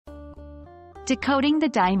Decoding the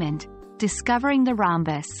diamond, discovering the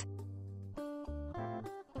rhombus.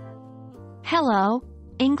 Hello,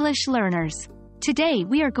 English learners. Today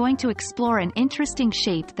we are going to explore an interesting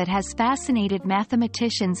shape that has fascinated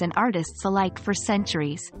mathematicians and artists alike for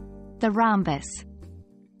centuries: the rhombus.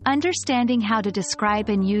 Understanding how to describe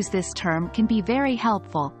and use this term can be very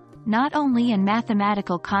helpful, not only in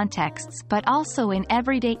mathematical contexts but also in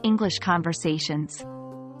everyday English conversations.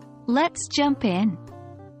 Let's jump in.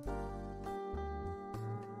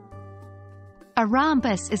 A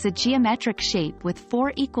rhombus is a geometric shape with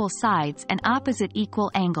 4 equal sides and opposite equal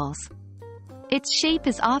angles. Its shape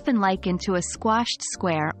is often likened to a squashed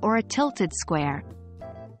square or a tilted square.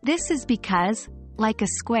 This is because, like a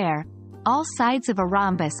square, all sides of a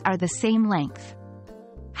rhombus are the same length.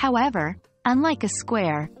 However, unlike a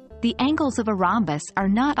square, the angles of a rhombus are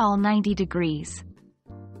not all 90 degrees.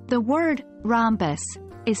 The word rhombus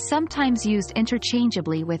is sometimes used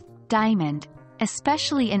interchangeably with diamond,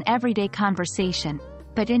 especially in everyday conversation,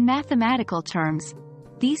 but in mathematical terms,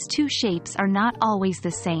 these two shapes are not always the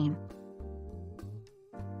same.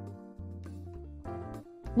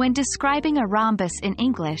 When describing a rhombus in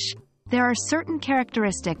English, there are certain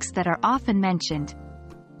characteristics that are often mentioned.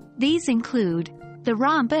 These include: the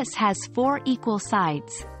rhombus has 4 equal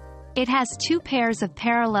sides. It has 2 pairs of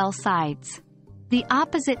parallel sides. The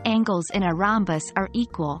opposite angles in a rhombus are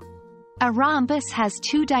equal. A rhombus has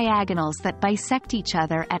 2 diagonals that bisect each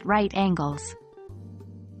other at right angles.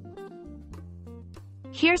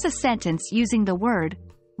 Here's a sentence using the word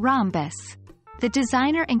rhombus. The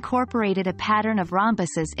designer incorporated a pattern of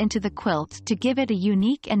rhombuses into the quilt to give it a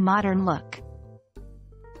unique and modern look.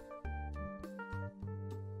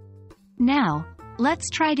 Now,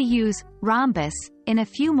 let's try to use rhombus in a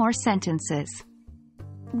few more sentences.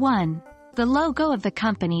 1. The logo of the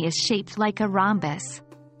company is shaped like a rhombus.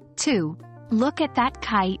 2. Look at that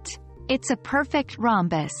kite. It's a perfect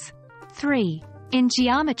rhombus. 3. In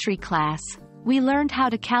geometry class, we learned how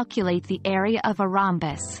to calculate the area of a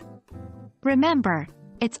rhombus. Remember,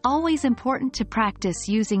 it's always important to practice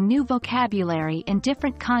using new vocabulary in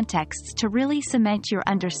different contexts to really cement your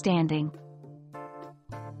understanding.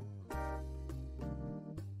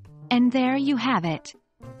 And there you have it.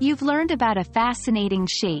 You've learned about a fascinating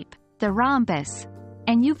shape, the rhombus,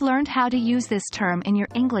 and you've learned how to use this term in your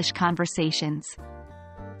English conversations.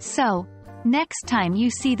 So, next time you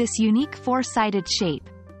see this unique 4-sided shape,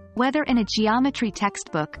 whether in a geometry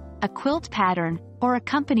textbook, a quilt pattern, or a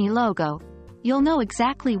company logo, you'll know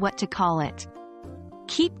exactly what to call it.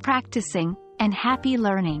 Keep practicing, and happy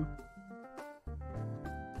learning!